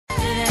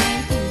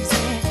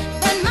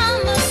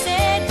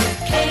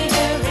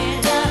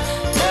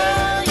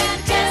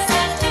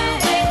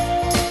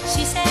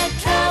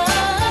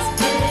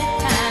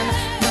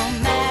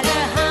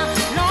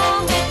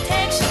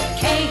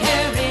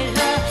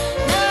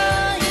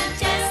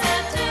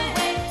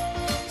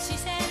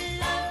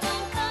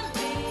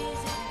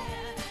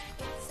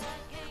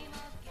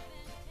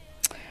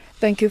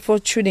Thank you for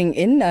tuning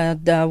in.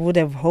 I would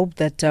have hoped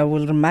that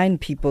we'll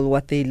remind people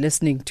what they're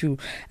listening to.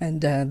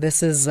 And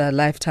this is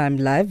Lifetime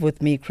Live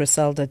with me,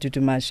 Criselda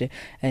Dudumashe.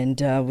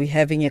 And we're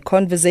having a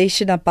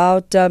conversation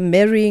about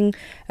marrying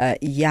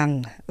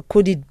young.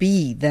 Could it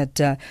be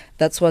that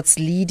that's what's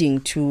leading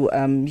to...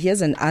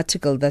 here's an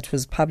article that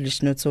was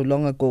published not so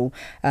long ago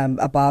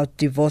about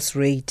divorce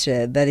rate.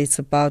 That it's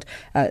about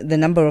the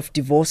number of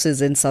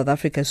divorces in South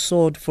Africa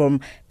soared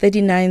from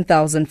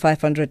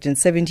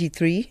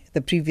 39,573 the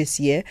previous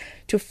year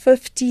to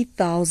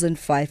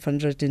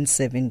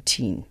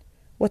 50,517.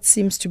 What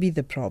seems to be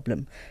the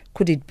problem?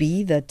 Could it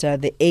be that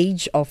the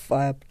age of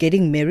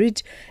getting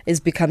married is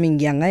becoming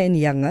younger and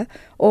younger?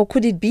 Or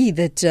could it be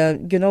that,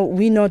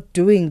 we're not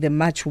doing the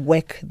much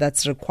work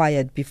that's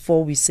required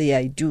before we say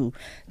I do?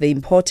 The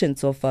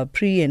importance of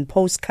pre and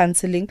post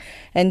counseling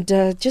and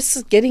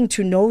just getting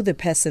to know the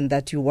person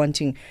that you're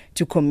wanting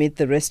to commit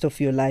the rest of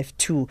your life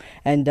to.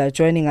 And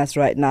joining us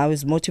right now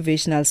is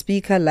motivational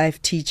speaker, life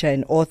teacher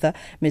and author,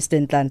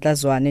 Mr. Nhlanhla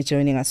Zwane,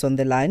 joining us on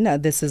the line.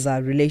 This is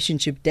our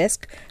relationship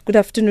desk. Good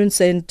afternoon,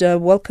 sir, and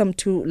welcome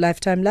to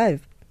Lifetime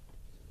Live.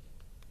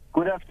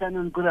 Good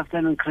afternoon,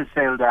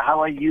 Criselda. How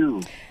are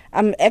you?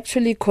 I'm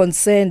actually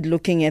concerned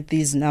looking at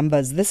these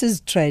numbers. This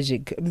is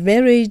tragic.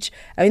 Marriage,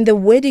 the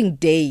wedding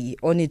day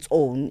on its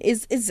own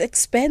is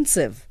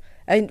expensive.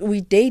 And we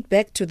date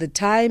back to the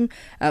time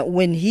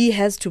when he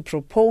has to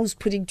propose,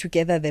 putting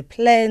together the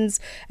plans,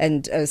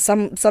 and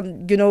some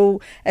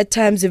at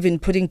times even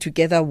putting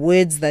together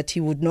words that he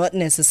would not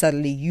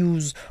necessarily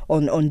use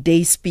on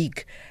day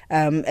speak.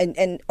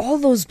 And all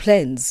those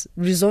plans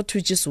resort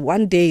to just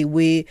one day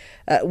where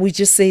we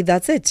just say,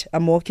 that's it,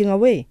 I'm walking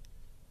away.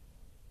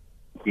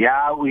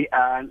 Yeah, we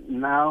are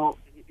now,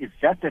 it's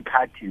just a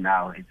party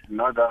now. It's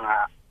not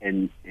a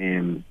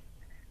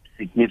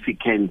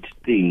significant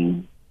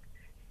thing.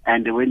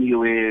 And when you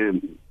were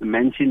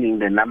mentioning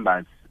the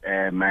numbers,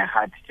 my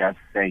heart just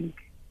sank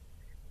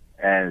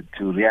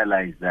to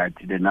realize that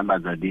the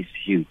numbers are this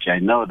huge. I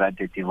know that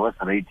the divorce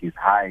rate is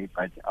high,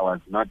 but I was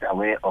not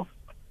aware of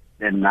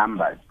the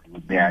numbers.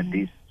 They are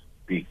this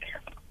big.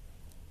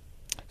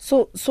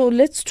 So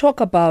let's talk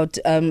about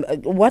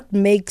what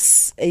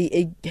makes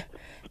a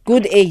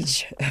good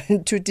age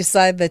to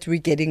decide that we're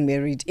getting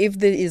married, if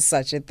there is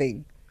such a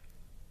thing.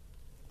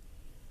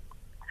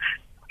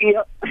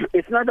 Yeah,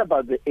 it's not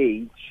about the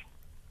age.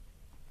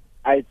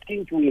 I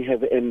think we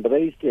have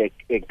embraced a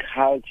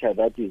culture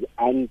that is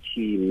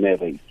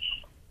anti-marriage.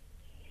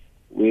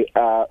 We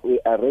are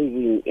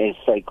raising a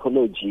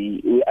psychology.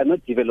 We are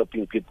not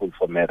developing people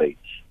for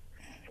marriage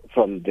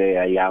from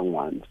their young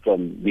ones,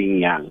 from being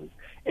young.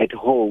 At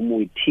home,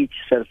 we teach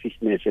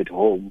selfishness. At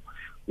home,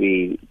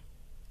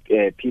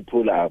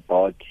 people are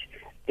about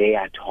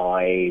their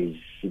toys,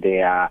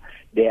 their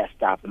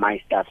stuff, my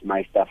stuff,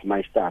 my stuff,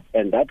 my stuff.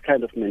 And that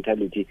kind of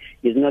mentality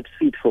is not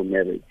fit for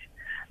marriage.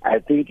 I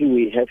think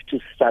we have to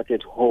start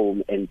at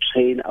home and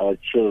train our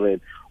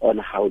children on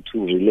how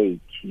to relate,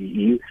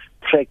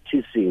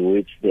 practicing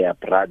with their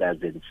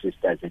brothers and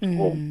sisters at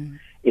home.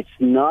 It's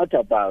not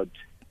about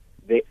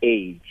the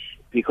age,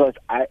 because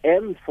I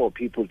am for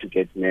people to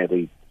get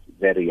married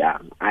very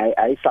young.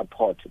 I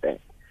support that.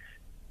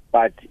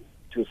 But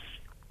to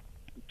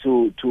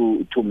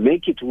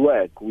make it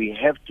work, we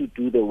have to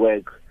do the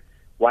work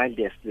while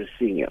they're still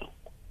single.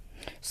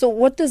 So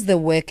what does the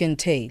work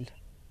entail?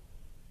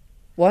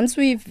 Once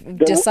we've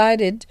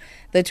decided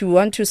that we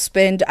want to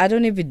spend, I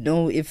don't even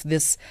know if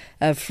this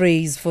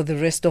phrase for the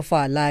rest of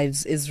our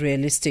lives is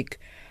realistic.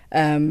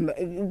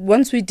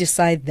 Once we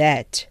decide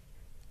that,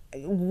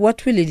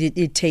 what will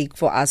it take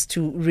for us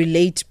to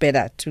relate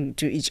better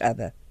to each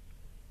other?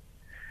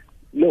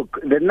 Look,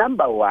 the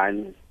number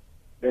one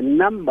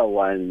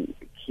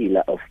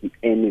killer of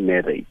any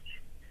marriage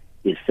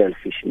is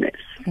selfishness.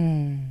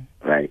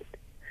 Right?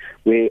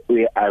 We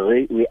are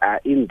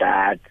in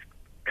that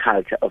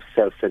culture of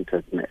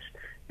self-centeredness.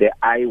 The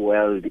I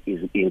world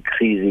is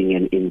increasing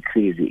and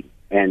increasing,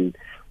 and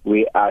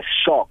we are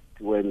shocked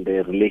when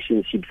the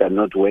relationships are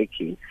not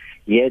working.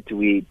 Yet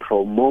we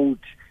promote.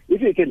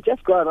 If you can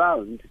just go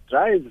around,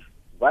 drive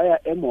via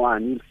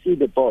M1, you'll see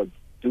the board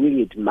doing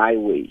it my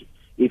way.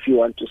 If you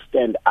want to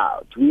stand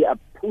out, we are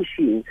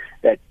pushing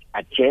that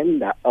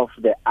agenda of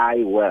the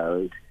I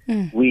world,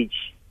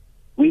 which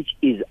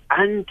is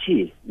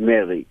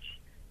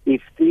anti-marriage.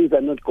 If things are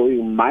not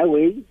going my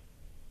way,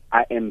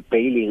 I am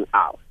bailing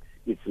out.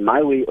 It's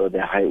my way or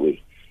the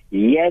highway.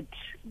 Yet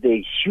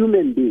the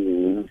human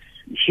beings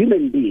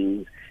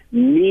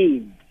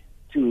need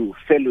to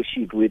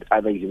fellowship with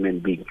other human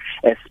beings,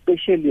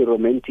 especially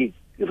romantic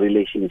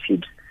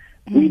relationships.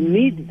 We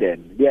need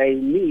them. They are a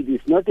need.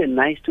 It's not a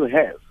nice to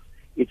have.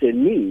 It's a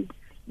need.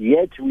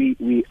 Yet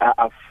we are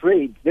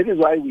afraid. That is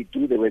why we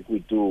do the work we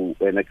do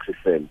in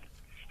XSM.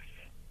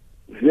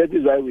 That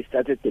is why we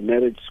started the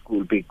marriage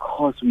school,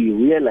 because we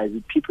realize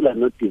that people are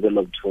not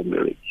developed for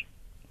marriage.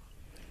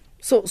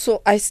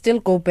 So I still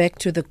go back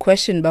to the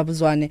question, Babu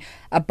Zwane,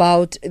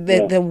 about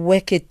the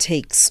work it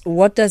takes.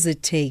 What does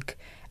it take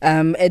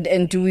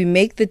And do we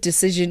make the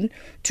decision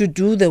to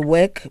do the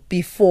work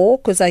before?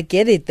 Because I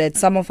get it that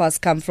some of us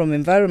come from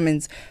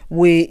environments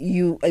where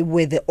you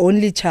were the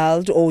only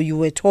child, or you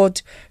were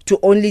taught to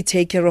only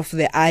take care of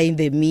the I,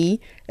 the me,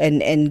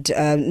 and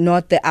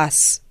not the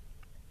us.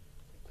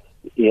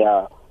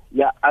 Yeah,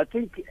 I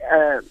think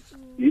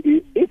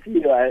if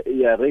you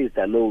are raised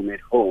alone at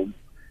home,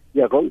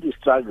 you are going to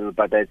struggle,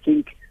 but I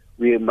think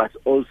we must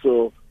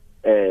also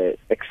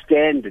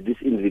extend this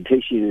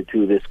invitation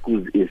to the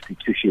school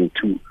institution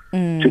to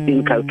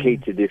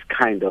inculcate this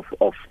kind of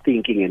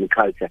thinking and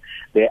culture,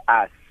 the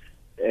us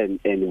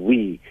and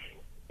we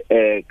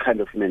kind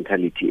of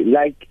mentality.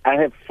 Like, I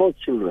have 4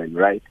 children,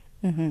 right?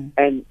 Mm-hmm.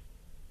 And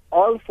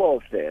all 4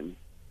 of them,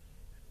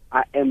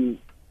 I am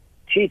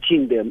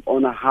teaching them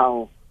on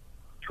how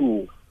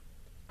to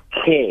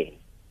care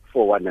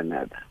for one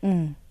another,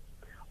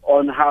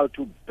 on how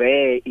to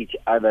bear each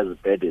other's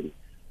burden,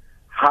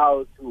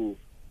 how to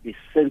be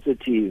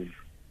sensitive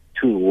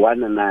to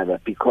one another,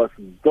 because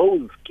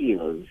those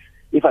skills,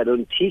 if I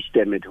don't teach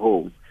them at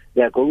home,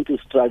 they are going to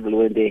struggle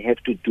when they have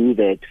to do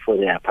that for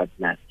their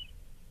partners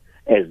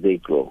as they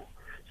grow.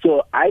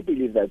 So I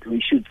believe that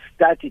we should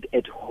start it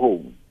at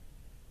home,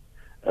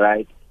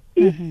 right?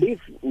 If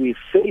we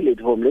fail at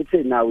home, let's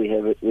say now we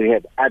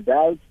have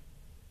adults,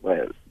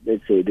 well,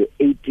 let's say the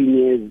 18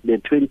 years, the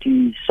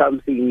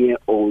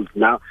 20-something-year-olds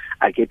now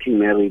are getting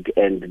married,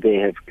 and they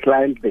have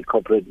climbed the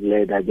corporate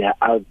ladder. They are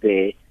out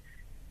there,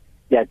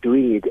 they are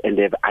doing it, and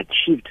they've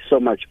achieved so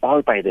much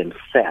all by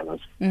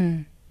themselves.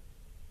 So,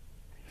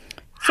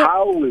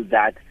 how will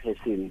that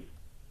person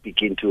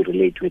begin to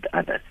relate with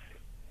others?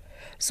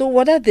 So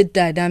what are the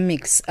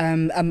dynamics?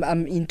 I'm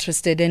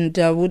interested, and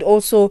would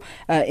also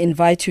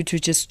invite you to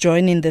just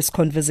join in this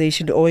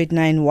conversation.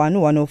 0891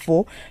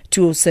 104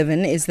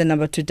 207 is the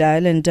number to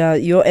dial, and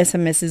your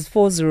SMS is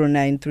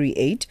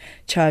 40938,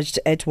 charged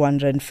at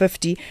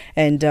 150.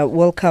 And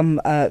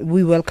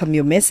we welcome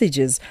your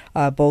messages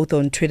both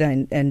on Twitter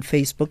and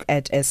Facebook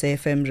at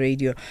SAFM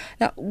Radio.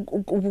 Now,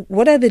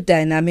 what are the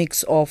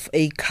dynamics of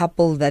a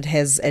couple that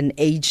has an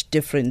age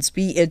difference,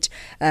 be it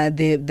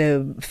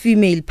the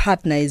female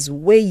partner is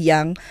way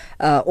young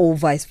or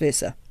vice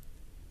versa?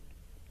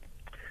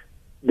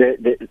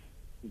 The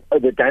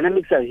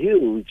dynamics are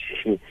huge.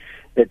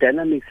 The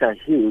dynamics are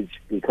huge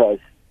because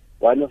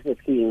one of the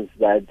things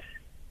that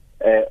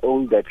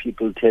older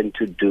people tend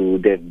to do,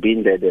 they've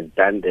been there, they've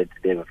done that,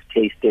 they've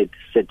tasted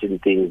certain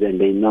things, and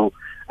they know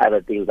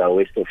other things are a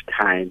waste of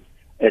time.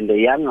 And the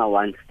younger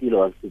one still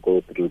wants to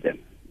go through them.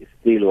 He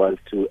still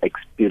wants to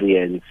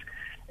experience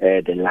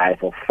the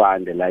life of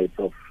fun, the life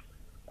of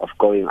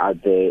going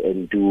out there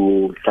and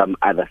do some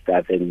other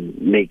stuff and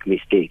make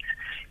mistakes.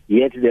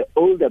 Yet the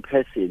older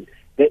person,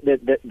 that's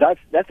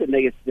the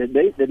negative.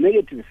 The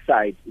negative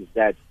side is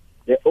that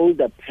the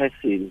older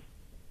person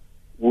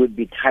would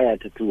be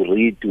tired to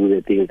redo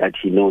the things that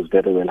he knows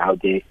very well how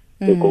they're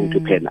going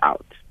to pan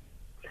out.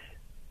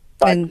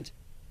 But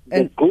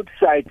the good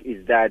side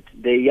is that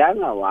the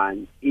younger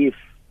one, if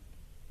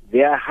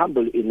they are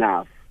humble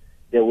enough,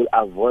 they will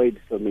avoid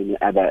so many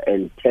other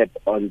and tap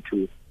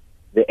onto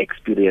the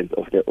experience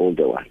of the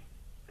older one.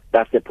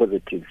 That's the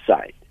positive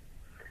side.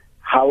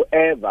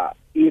 However,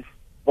 if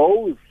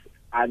both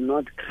are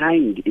not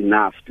kind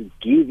enough to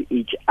give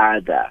each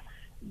other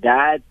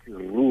that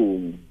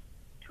room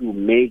to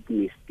make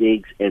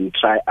mistakes and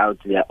try out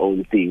their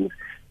own things,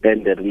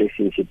 then the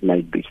relationship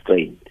might be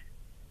strained.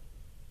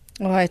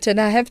 All right, and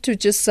I have to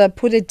just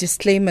put a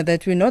disclaimer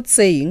that we're not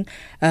saying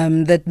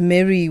that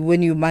marry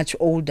when you're much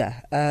older.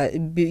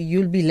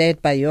 You'll be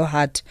led by your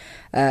heart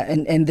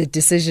and the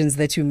decisions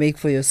that you make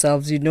for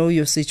yourselves. You know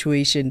your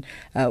situation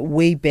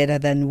way better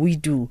than we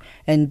do,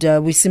 and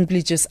we're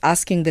simply just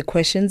asking the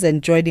questions.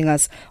 And joining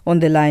us on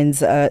the line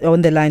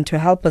to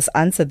help us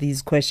answer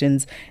these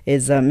questions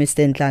is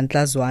Mr.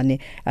 Nhlanhla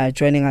Zwane,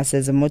 joining us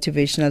as a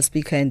motivational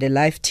speaker and a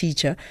life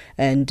teacher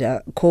and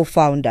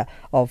co-founder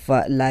of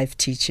Life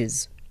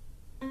Teachers.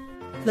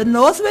 The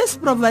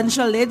Northwest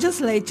Provincial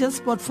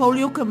Legislature's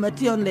Portfolio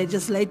Committee on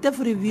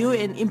Legislative Review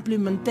and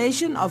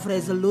Implementation of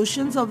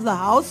Resolutions of the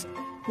House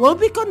will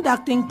be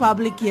conducting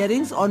public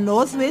hearings on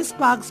Northwest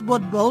Parks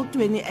Board Bill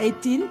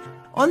 2018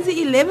 on the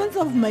 11th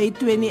of May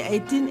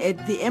 2018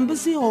 at the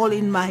Embassy Hall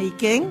in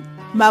Mahikeng,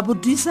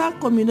 Mabudisa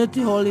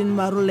Community Hall in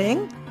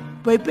Maruleng,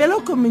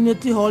 Boipelo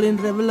Community Hall in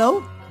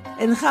Revelo,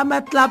 and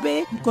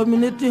Gamatlape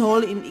Community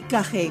Hall in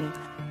Ikageng.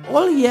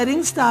 All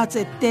hearings starts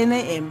at 10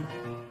 a.m.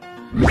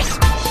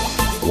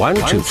 1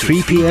 to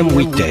 3 p.m.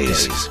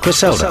 weekdays.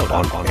 Griselda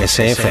on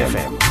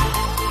SAFM.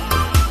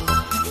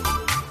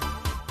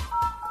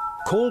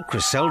 Call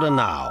Griselda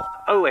now.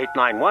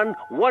 0891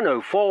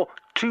 104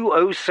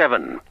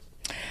 207.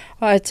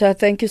 All right,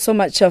 thank you so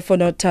much for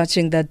not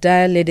touching that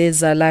dial. It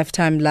is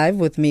Lifetime Live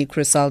with me,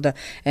 Griselda,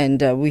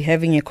 and we're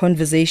having a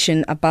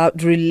conversation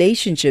about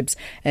relationships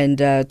and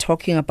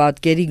talking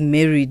about getting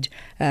married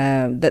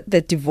that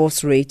the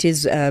divorce rate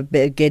is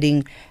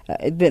getting,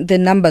 the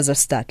numbers are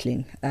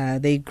startling.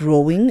 They're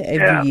growing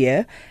every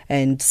year,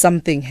 and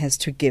something has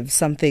to give.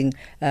 Something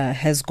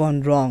has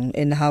gone wrong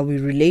in how we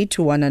relate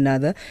to one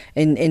another,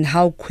 and in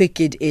how quick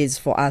it is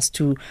for us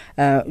to,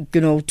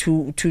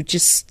 to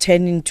just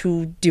turn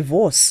into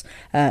divorce.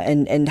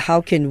 And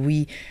how can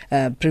we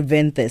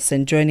prevent this?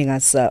 And joining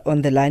us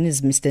on the line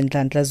is Mr.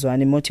 Nhlanhla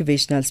Zwane,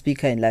 motivational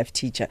speaker and life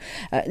teacher.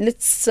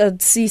 Let's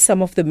see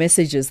some of the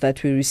messages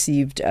that we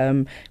received.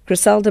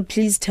 Griselda,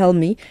 please tell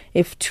me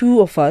if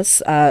two of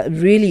us are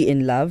really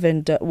in love,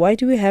 and why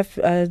do we have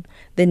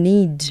the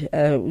need?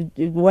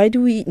 Why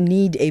do we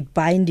need a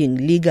binding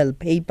legal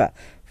paper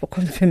for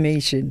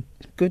confirmation?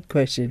 Good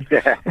question.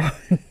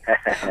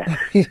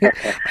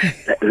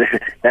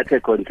 That's a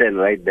concern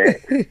right there,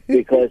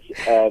 because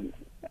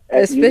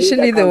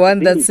especially the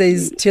one that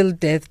says "till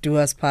death do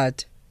us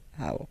part."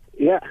 How?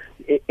 Yeah,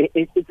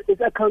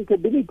 it's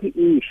accountability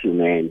issue,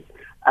 man.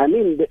 I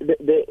mean,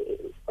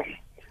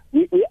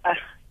 we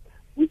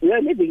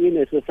are living in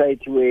a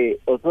society where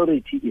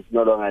authority is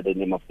no longer the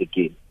name of the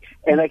game,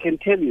 and I can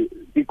tell you,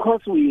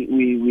 because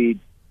we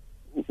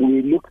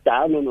look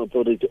down on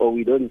authority, or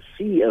we don't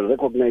see and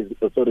recognize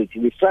authority,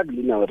 we struggle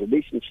in our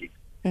relationship.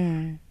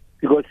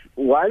 Because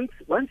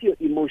once your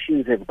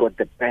emotions have got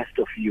the best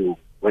of you,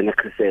 when a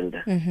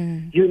Griselda,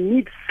 you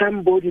need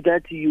somebody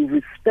that you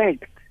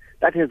respect,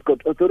 that has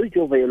got authority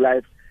over your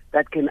life,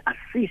 that can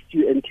assist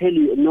you and tell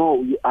you,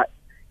 no, you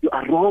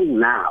are wrong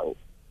now.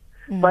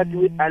 But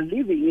we are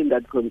living in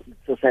that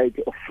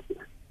society of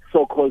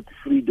so-called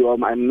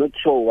freedom. I'm not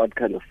sure what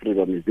kind of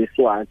freedom is this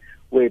one,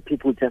 where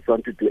people just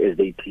want to do as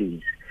they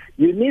please.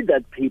 You need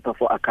that paper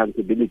for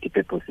accountability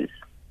purposes.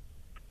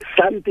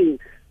 Something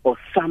or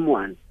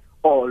someone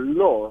or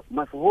law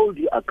must hold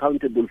you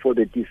accountable for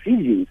the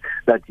decisions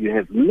that you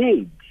have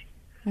made.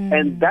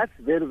 And that's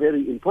very,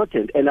 very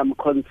important. And I'm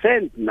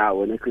concerned now,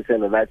 when I say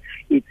that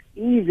it's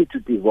easy to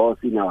divorce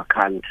in our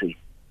country.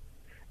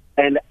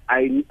 And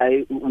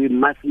we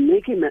must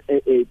make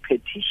a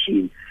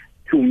petition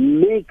to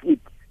make it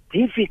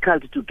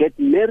difficult to get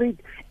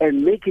married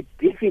and make it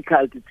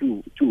difficult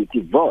to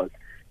divorce.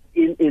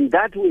 In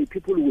that way,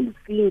 people will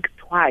think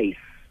twice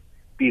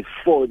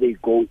before they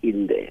go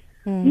in there.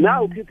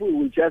 Now people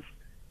will just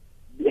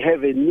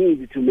have a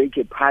need to make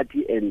a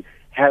party and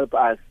help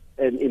us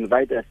and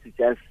invite us to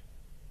just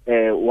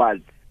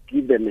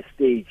give them a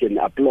stage and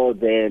applaud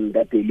them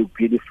that they look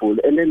beautiful,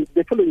 and then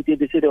the following day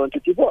they say they want to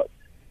divorce.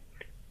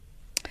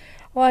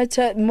 All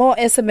right, more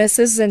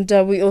SMSs, and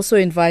we also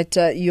invite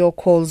your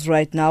calls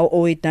right now,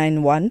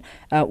 0891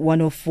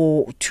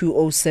 104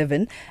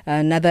 207.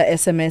 Another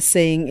SMS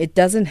saying it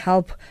doesn't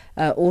help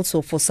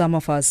also for some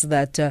of us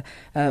that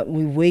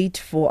we wait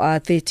for our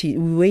 30,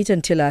 we wait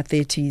until our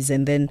 30s,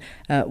 and then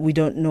we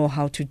don't know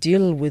how to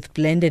deal with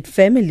blended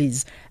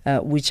families,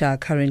 which are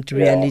current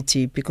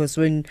reality. Because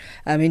when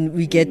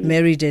we get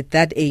married at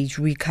that age,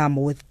 we come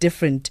with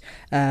different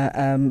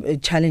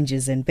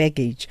challenges and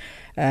baggage.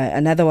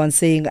 Another one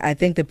saying, I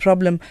think the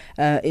problem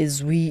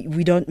is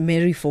we don't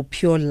marry for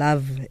pure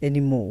love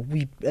anymore.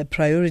 We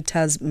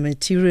prioritize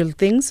material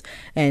things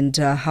and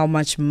how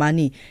much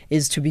money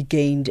is to be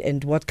gained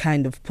and what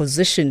kind of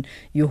position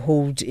you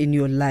hold in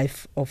your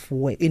life of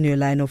work, in your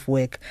line of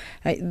work.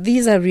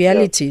 These are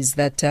realities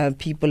that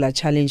people are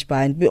challenged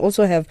by, and we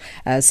also have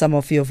some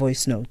of your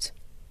voice notes.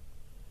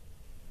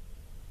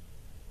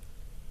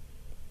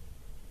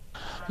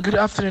 Good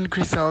afternoon,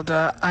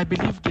 Griselda. I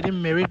believe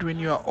getting married when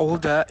you are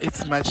older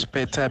is much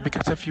better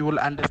because if you will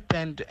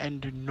understand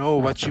and know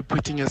what you're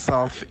putting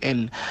yourself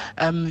in.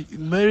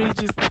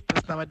 Marriage is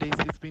nowadays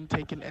it's been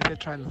taken as a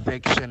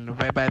transaction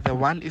whereby the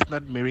one is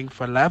not marrying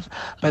for love,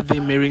 but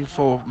they're marrying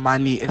for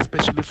money,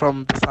 especially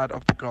from the side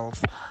of the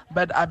girls.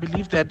 But I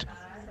believe that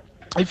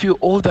if you're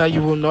older,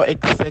 you will know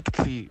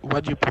exactly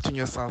what you're putting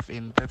yourself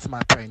in. That's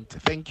my point.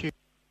 Thank you.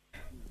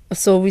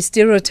 So we're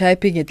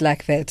stereotyping it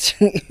like that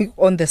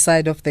on the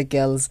side of the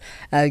girls.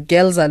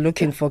 Girls are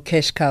looking for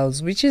cash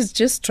cows, which is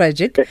just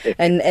tragic,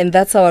 and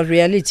that's our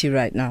reality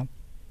right now.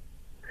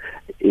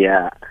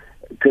 Yeah.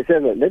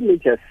 Christopher, let me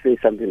just say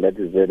something that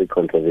is very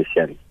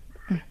controversial.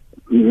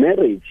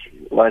 Marriage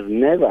was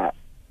never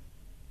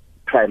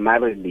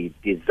primarily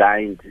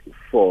designed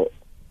for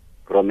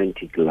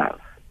romantic love.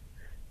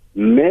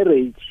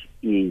 Marriage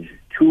is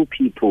two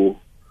people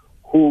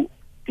who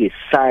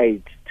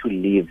decide to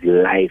live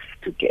life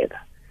together.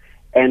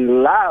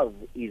 And love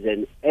is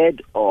an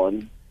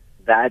add-on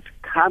that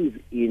comes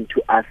in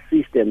to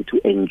assist them to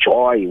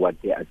enjoy what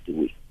they are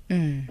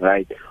doing,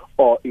 right?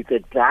 Or it's a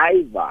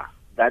driver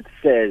that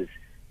says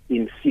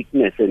in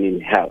sickness and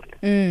in health.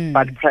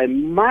 But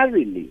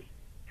primarily,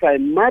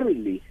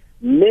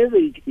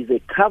 marriage is a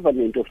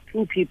covenant of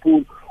two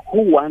people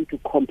who want to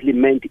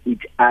complement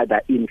each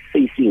other in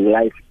facing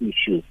life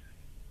issues.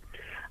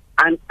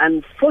 And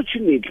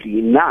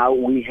unfortunately, now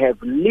we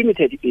have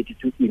limited it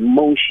to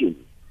emotions,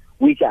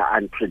 which are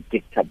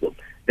unpredictable.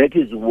 That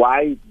is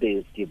why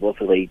the divorce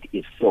rate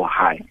is so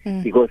high,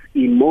 because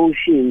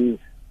emotions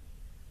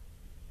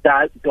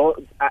that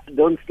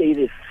don't stay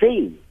the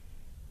same.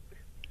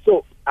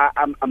 So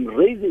I'm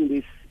raising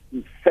this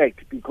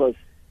fact because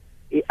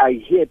I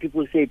hear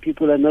people say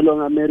people are no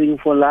longer marrying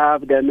for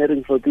love, they're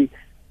marrying for the...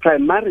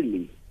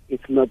 Primarily,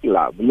 it's not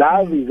love.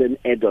 Love is an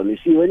add-on. You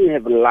see, when you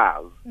have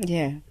love,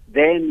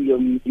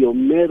 then your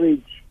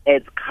marriage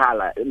adds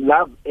color.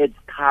 Love adds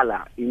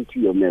color into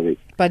your marriage.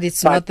 But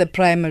it's not the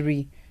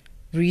primary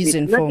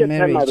reason for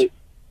marriage.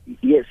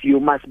 Yes, you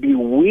must be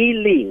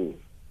willing.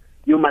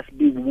 You must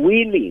be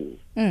willing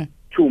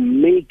to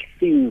make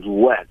things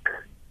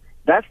work.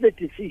 That's the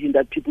decision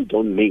that people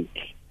don't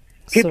make.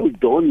 People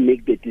don't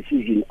make the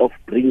decision of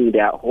bringing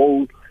their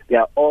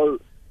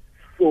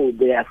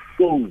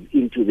souls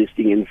into this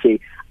thing and say,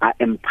 I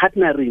am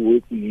partnering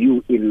with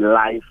you in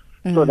life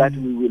so that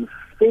we will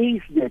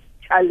face the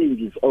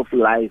challenges of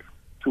life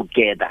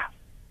together.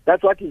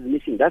 That's what is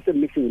missing. That's a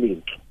missing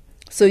link.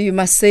 So you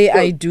must say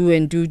I do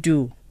and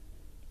do.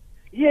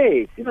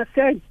 Yes, you must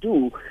say I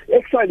do.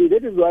 Actually,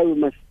 that is why we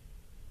must,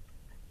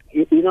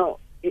 you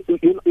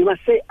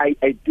must say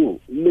I do.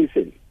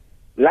 Listen,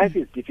 life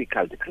is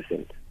difficult,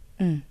 Crescent.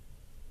 Can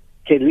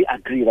we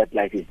agree that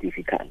life is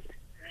difficult?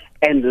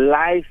 And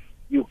life,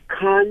 you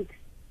can't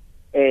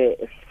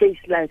face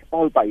life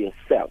all by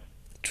yourself.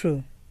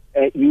 True.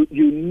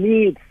 You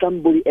need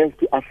somebody else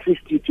to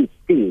assist you to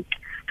think,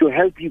 to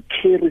help you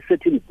carry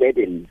certain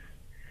burdens.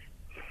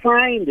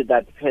 Find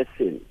that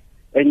person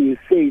and you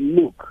say,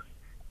 look,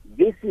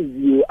 this is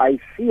you. I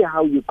see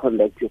how you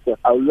conduct yourself.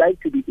 I would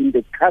like to be in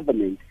the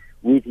covenant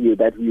with you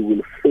that we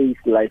will face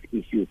life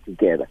issues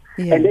together.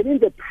 Yeah. And then in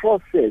the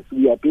process,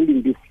 we are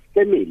building this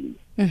family.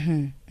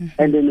 And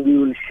then we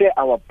will share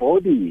our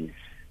bodies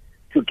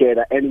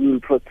together and we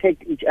will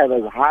protect each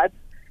other's hearts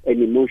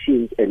and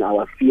emotions and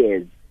our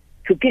fears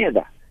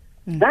together.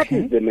 Okay. That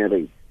is the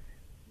marriage.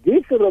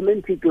 This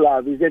romantic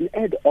love is an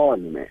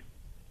add-on, man.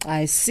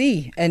 I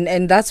see.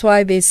 And that's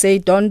why they say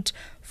don't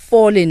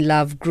fall in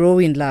love, grow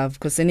in love,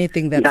 because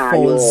anything that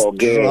falls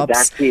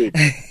drops that's and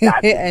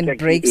exactly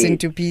breaks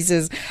into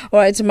pieces. All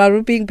right,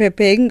 Maruping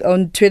Pepeng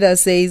on Twitter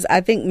says,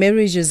 I think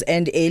marriages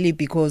end early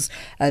because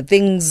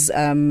things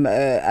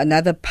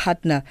another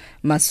partner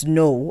must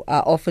know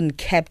are often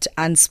kept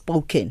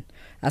unspoken.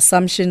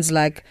 Assumptions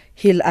like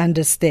he'll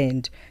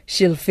understand,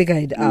 she'll figure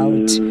it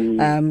out,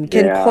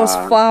 can cause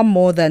far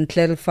more than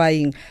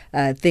clarifying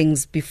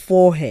things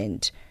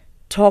beforehand.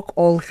 Talk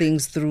all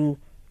things through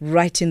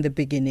right in the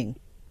beginning.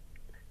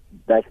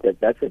 That's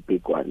a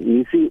big one.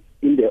 You see,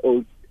 in the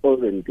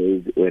olden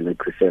days,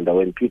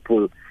 when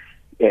people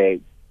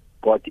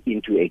got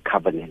into a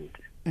covenant,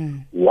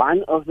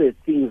 one of the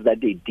things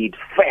that they did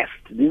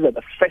first, these are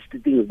the first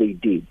things they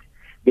did,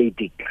 they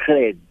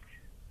declared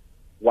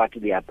what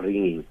they are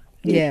bringing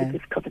into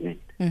this covenant.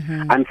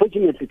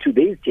 Unfortunately,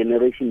 today's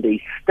generation,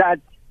 they start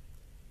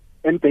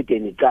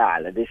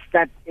they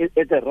start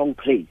at the wrong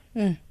place.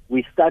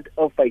 We start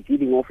off by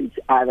giving off each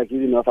other,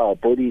 giving off our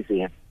bodies.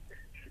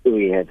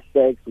 We have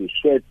sex, we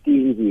share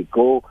things, we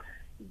go.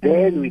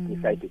 Then we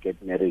decide to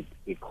get married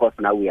because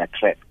now we are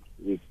trapped.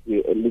 We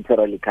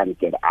literally can't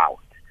get out.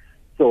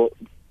 So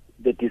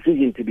the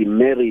decision to be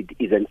married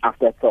is an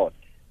afterthought.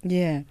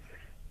 Yeah.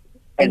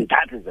 And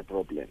that is the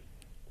problem.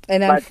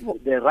 But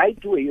the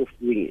right way of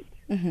doing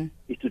it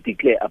is to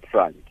declare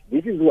upfront,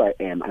 this is who I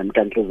am. I'm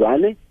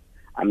Zwane.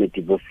 I'm a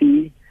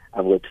divorcee.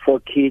 I've got 4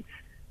 kids.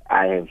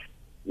 I have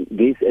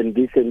this and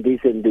this and this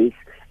and this,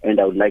 and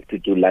I would like to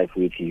do life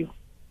with you.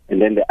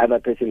 And then the other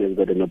person has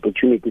got an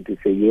opportunity to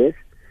say, yes,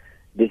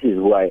 this is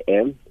who I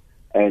am,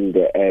 and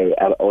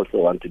I also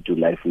want to do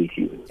life with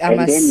you.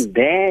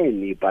 Then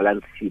you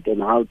balance it on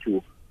how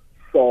to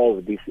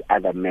solve this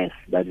other mess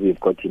that we've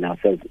gotten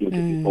ourselves into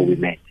before we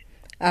met.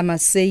 I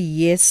must say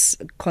yes,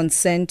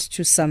 consent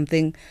to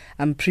something,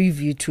 and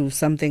preview to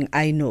something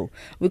I know.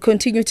 We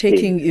continue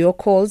taking your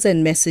calls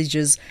and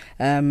messages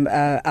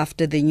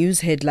after the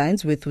news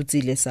headlines with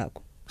Utsile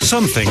Sako.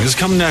 Some things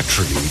come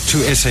naturally to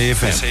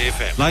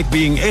SAFM, like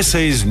being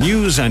SA's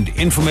news and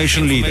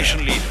information leader.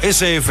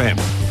 SAFM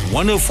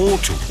 104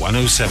 to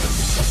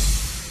 107.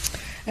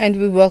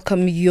 And we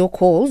welcome your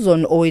calls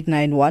on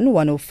 0891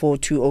 104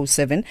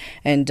 207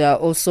 and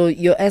also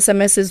your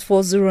SMS is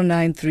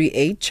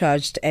 40938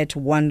 charged at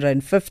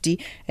 150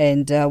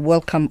 and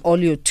welcome all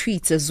your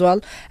tweets as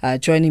well.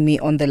 Joining me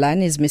on the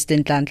line is Mr.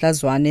 Nhlanhla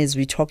Zwane as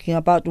we're talking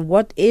about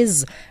what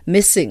is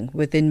missing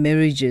within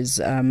marriages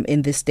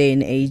in this day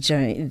and age.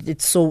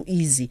 It's so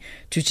easy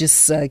to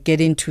just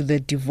get into the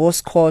divorce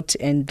court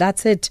and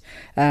that's it.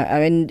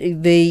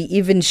 They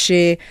even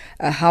share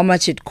how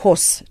much it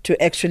costs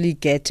to actually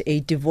get a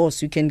divorce.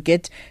 You can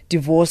get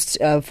divorced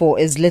for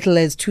as little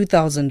as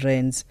 2,000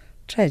 rands.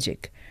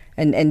 Tragic.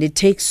 And it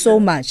takes so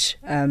much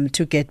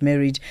to get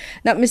married.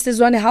 Now, Mr.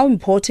 Zwane, how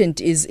important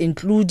is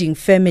including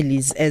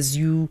families as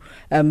you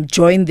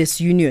join this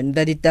union,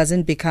 that it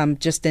doesn't become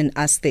just an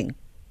us thing?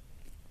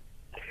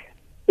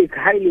 It's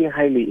highly,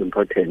 highly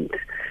important.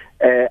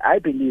 I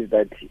believe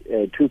that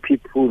two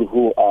people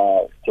who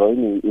are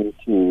joining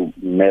into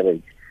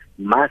marriage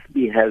must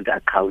be held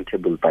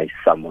accountable by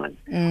someone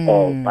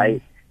or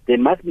by... There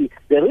must be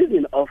the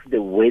reason of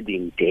the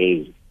wedding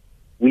day.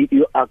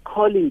 You are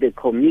calling the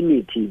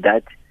community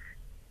that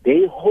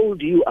they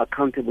hold you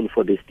accountable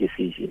for this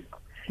decision.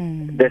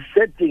 The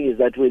sad thing is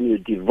that when you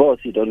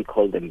divorce, you don't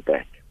call them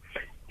back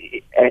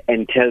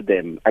and tell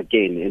them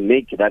again and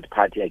make that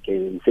party again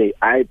and say,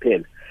 I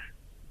pay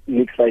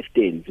next 5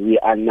 days. We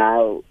are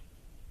now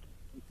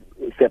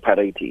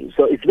separating.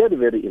 So it's very,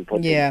 very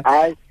important. Yeah.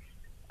 I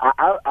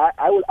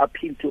will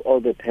appeal to all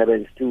the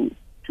parents to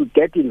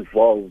get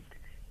involved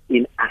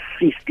in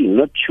assisting,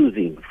 not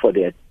choosing for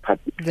their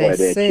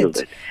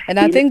children. And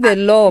I think the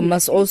law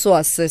must also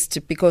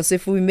assist, because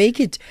if we make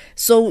it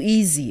so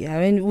easy,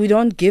 I mean, we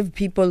don't give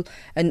people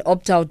an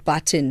opt-out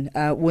button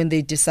when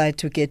they decide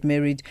to get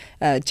married.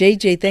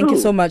 JJ, thank you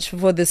so much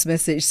for this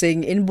message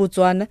saying in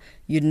Botswana,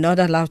 you're not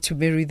allowed to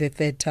marry the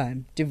third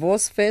time.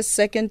 Divorce first,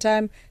 second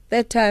time,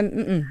 third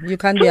time, you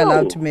can't be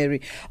allowed to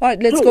marry. All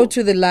right, let's go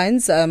to the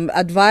lines.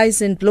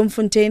 Advice in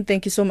Bloemfontein,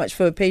 thank you so much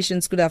for your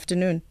patience. Good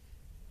afternoon.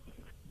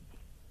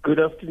 Good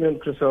afternoon,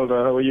 Griselda.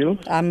 How are you?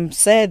 I'm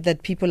sad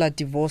that people are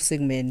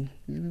divorcing men.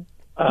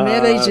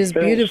 Marriage is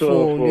beautiful,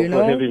 for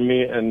for having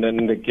me and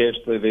then the guest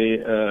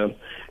today.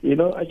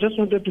 I just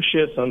wanted to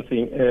share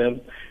something.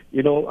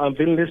 I've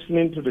been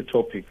listening to the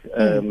topic,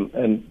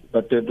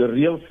 but the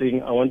real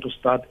thing I want to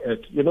start at,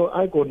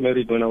 I got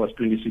married when I was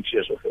 26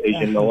 years of age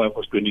and my wife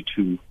was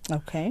 22.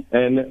 Okay.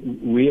 And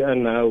we are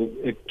now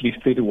at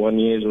least 31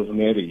 years of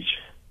marriage.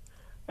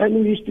 And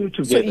we're still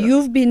together. So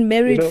you've been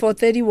married for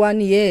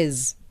 31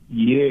 years?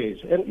 Yes,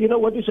 and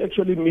what is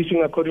actually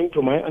missing, according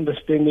to my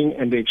understanding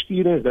and the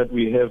experience that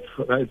we have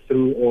right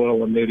through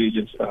all our marriage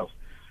and stuff,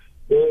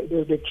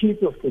 the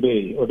kids of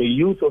today or the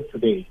youth of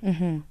today,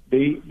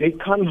 they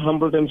can't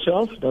humble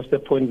themselves. That's the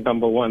point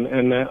number one.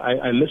 And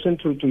I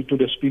listened to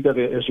the speaker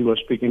as he was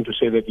speaking to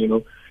say that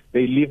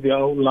they live their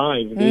own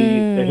life,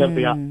 they have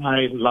their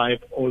own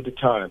life all the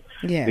time.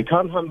 Yeah. They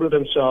can't humble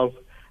themselves.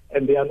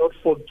 And they are not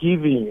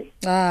forgiving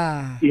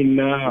enough.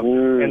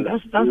 And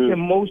that's the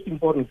most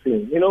important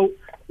thing.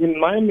 In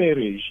my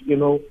marriage,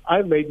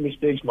 I made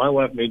mistakes, my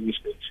wife made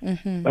mistakes.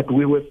 But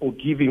we were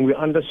forgiving. We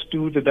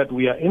understood that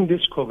we are in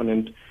this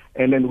covenant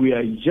and then we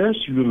are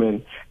just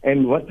human.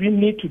 And what we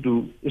need to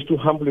do is to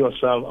humble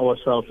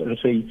ourselves and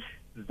say,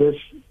 this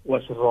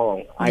was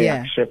wrong. I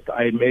accept.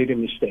 I made a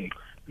mistake.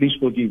 Please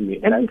forgive me.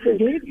 And we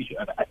forgave each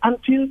other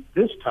until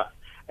this time.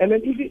 And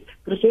then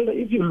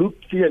if you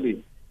look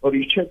clearly, or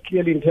you check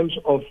clearly in terms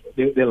of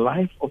the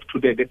life of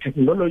today, the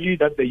technology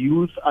that the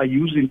youth are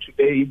using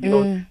today,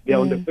 they're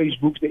on the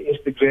Facebook, the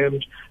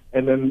Instagrams,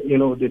 and then,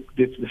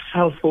 the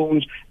cell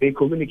phones, they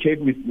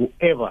communicate with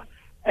whoever.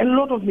 A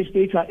lot of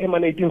mistakes are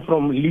emanating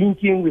from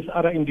linking with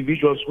other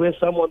individuals where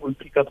someone will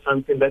pick up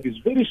something that is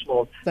very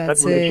small that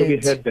will actually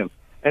hurt them.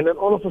 And then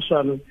all of a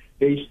sudden,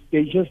 they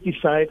just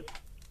decide,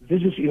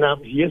 this is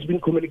enough. He has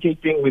been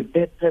communicating with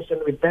that person,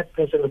 with that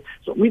person.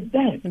 So with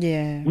that,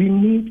 we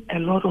need a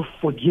lot of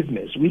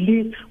forgiveness. We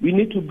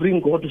need to bring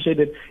God to say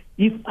that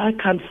if I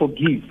can't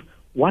forgive,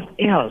 what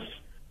else?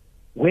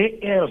 Where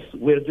else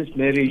will this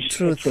marriage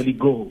actually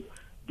go?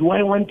 Do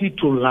I want it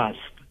to last?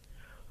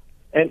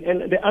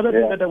 And the other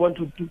thing that I want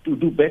to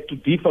do back to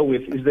differ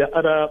with is the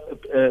other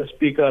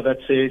speaker that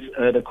says,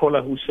 the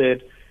caller who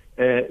said,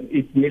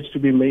 it needs to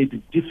be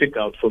made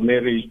difficult for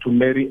marriage to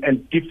marry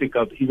and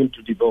difficult even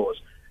to divorce.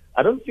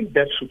 I don't think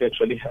that should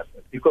actually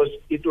happen, because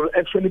it will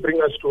actually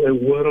bring us to a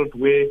world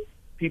where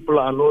people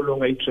are no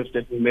longer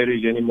interested in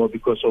marriage anymore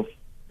because of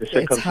the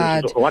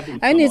circumstances.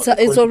 And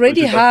it's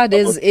already hard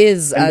as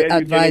is.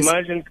 Advice. You can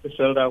imagine,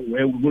 Griselda,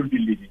 where we will be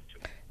living.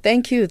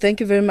 Thank you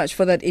very much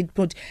for that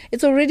input.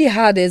 It's already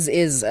hard as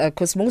is,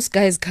 because most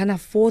guys can't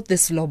afford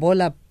this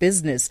lobola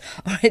business.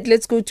 All right,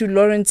 let's go to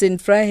Lawrence in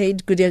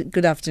Vryheid.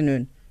 Good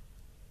afternoon.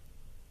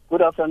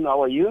 Good afternoon.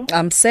 How are you?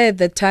 I'm sad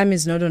that time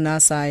is not on our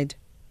side.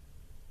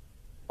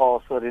 Oh,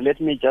 sorry.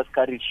 Let me just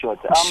cut it short.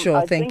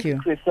 Sure, thank you.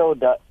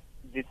 Griselda,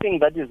 the thing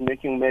that is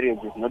making marriage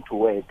is not to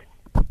work,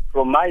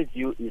 from my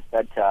view, is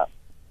that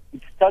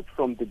it starts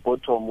from the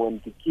bottom when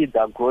the kids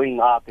are growing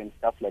up and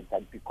stuff like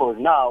that. Because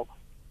now,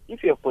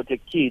 if you've got a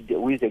kid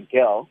with a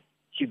girl,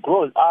 she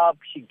grows up,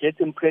 she gets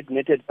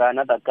impregnated by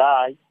another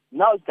guy.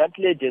 Now that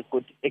lady has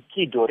got a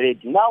kid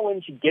already. Now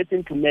when she gets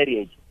into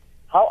marriage,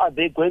 how are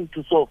they going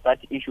to solve that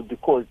issue?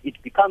 Because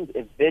it becomes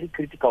a very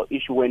critical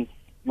issue when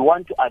you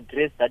want to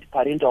address that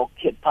parental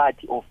part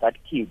of that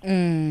kid.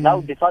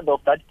 Now the father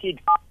of that kid,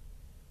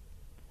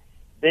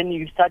 then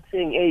you start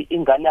saying, hey,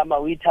 inganama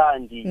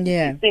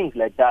witandi, things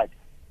like that.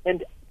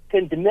 And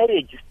can the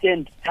marriage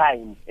stand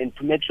time and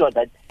to make sure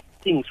that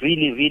things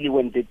really,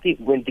 when the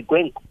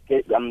going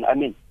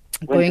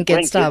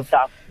get tough,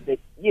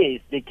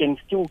 they can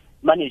still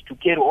manage to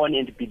carry on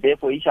and be there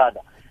for each other?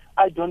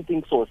 I don't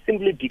think so,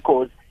 simply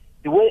because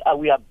the way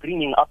we are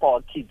bringing up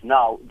our kids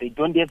now, they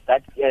don't have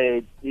that,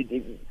 they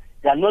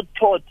are not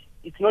taught,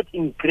 it's not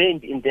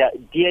ingrained in their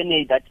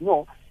DNA that,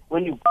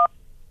 when you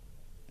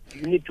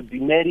need to be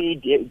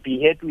married,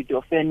 be happy with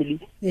your family,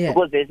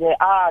 because they say,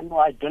 no,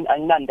 I don't,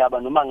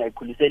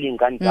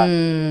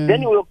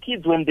 then your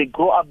kids, when they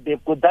grow up,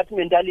 they've got that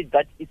mentality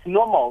that it's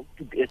normal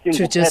to be a single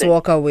to just parent.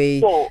 walk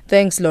away. So,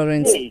 thanks,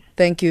 Lawrence. Yes.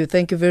 Thank you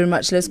very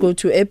much. Let's go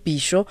to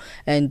Ebisho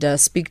and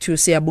speak to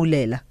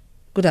Siabulela.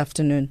 Good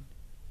afternoon.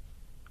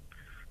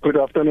 Good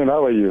afternoon.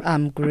 How are you?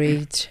 I'm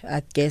great.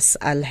 I guess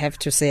I'll have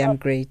to say I'm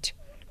great.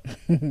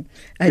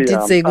 I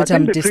did say good.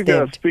 I'm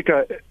disturbed. The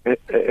previous speaker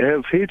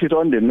has hit it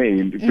on the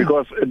nail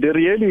because the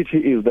reality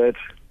is that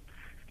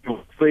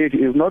faith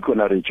is not going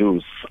to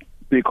reduce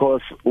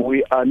because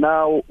we are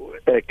now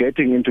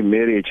getting into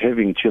marriage,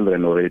 having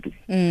children already.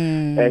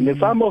 And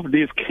some of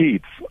these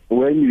kids,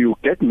 when you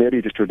get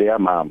married to their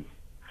mom,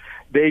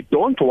 they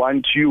don't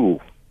want you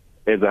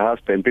as a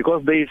husband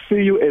because they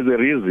see you as a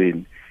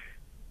reason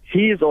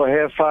his or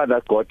her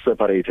father got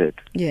separated.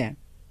 Yeah.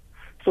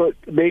 So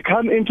they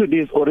come into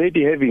this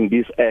already having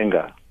this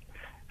anger.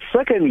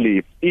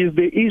 Secondly, is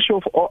the issue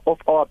of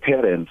our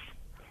parents.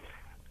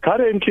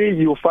 Currently,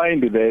 you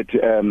find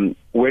that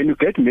when you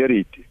get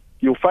married,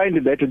 you find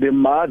that the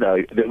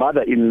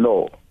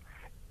mother-in-law,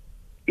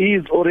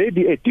 is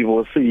already a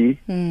divorcee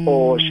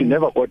or she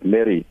never got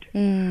married.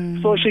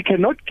 So she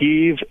cannot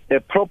give a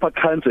proper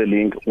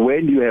counseling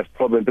when you have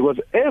problems because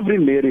every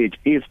marriage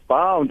is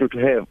bound to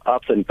have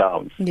ups and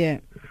downs. Yeah.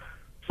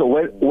 So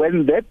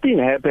when that thing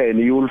happens,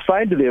 you will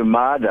find the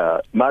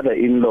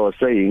mother-in-law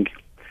saying,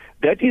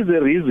 that is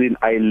the reason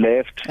I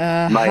left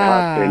my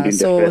husband in the first place.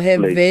 So her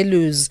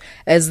values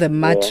as the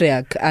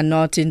matriarch are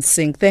not in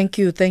sync. Thank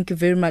you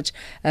very much,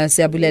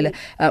 Siabulela.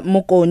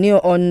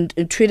 Mokoni on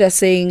Twitter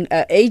saying,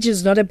 age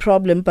is not a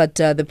problem, but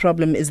the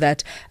problem is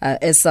that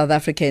as South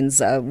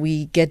Africans,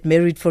 we get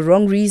married for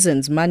wrong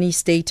reasons, money,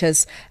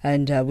 status,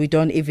 and we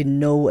don't even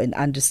know and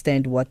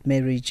understand what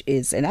marriage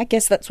is. And I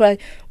guess that's why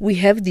we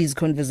have these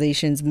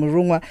conversations.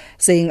 Murungwa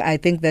saying, I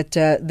think that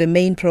the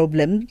main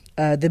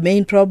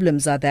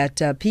problems are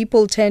that people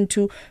tend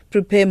to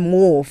prepare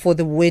more for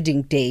the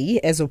wedding day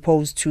as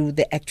opposed to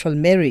the actual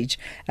marriage.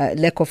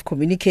 Lack of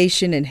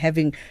communication and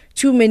having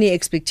too many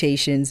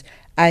expectations.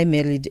 I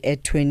married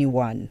at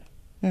 21.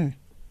 All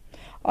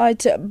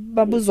right,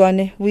 Babu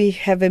Zwane, we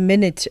have a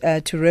minute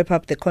to wrap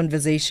up the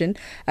conversation.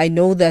 I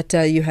know that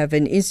you have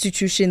an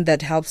institution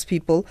that helps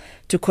people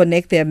to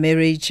connect their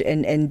marriage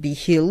and be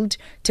healed.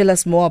 Tell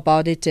us more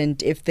about it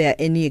and if there are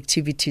any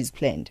activities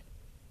planned.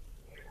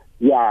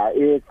 Yeah,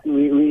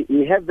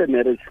 we have the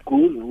marriage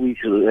school,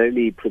 which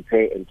really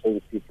prepare and train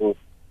people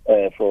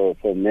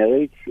for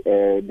marriage.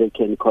 They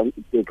can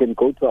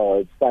go to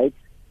our website,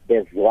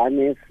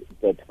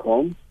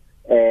 Zwane.com.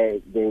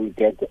 They will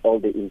get all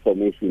the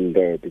information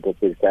there because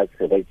it's just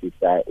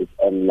register, it's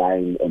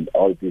online, and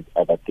all these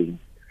other things.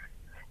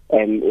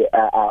 And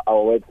our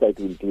website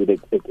will do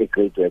a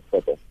great work for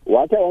them.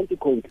 What I want to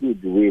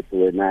conclude with,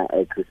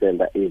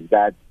 Griselda, is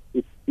that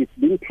it's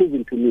been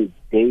proven to me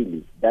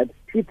daily that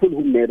people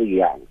who marry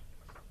young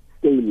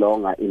stay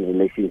longer in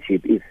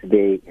relationship if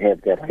they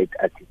have the right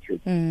attitude.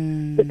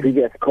 The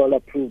previous caller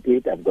proved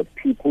it. I've got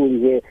people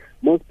here.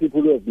 Most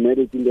people who have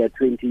married in their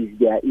 20s,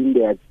 they are in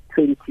their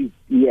 20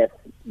 years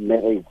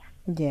marriage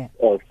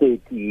or 30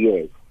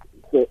 years.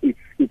 So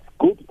it's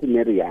good to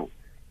marry young.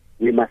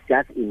 We must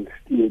just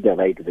instill the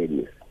right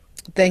values.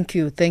 Thank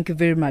you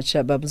very much,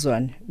 Babu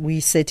Zwane. We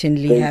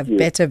certainly have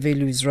better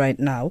values right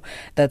now.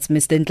 That's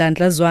Mr.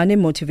 Nhlanhla Zwane,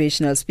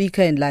 motivational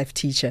speaker and life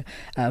teacher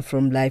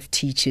from Life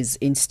Teachers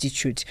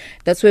Institute.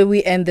 That's where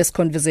we end this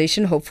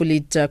conversation.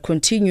 Hopefully it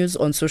continues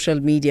on social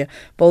media,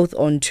 both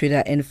on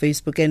Twitter and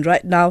Facebook. And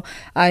right now,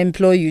 I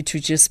implore you to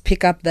just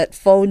pick up that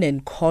phone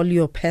and call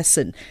your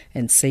person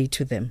and say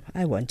to them,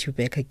 I want you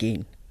back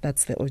again.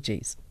 That's the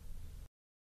OJs.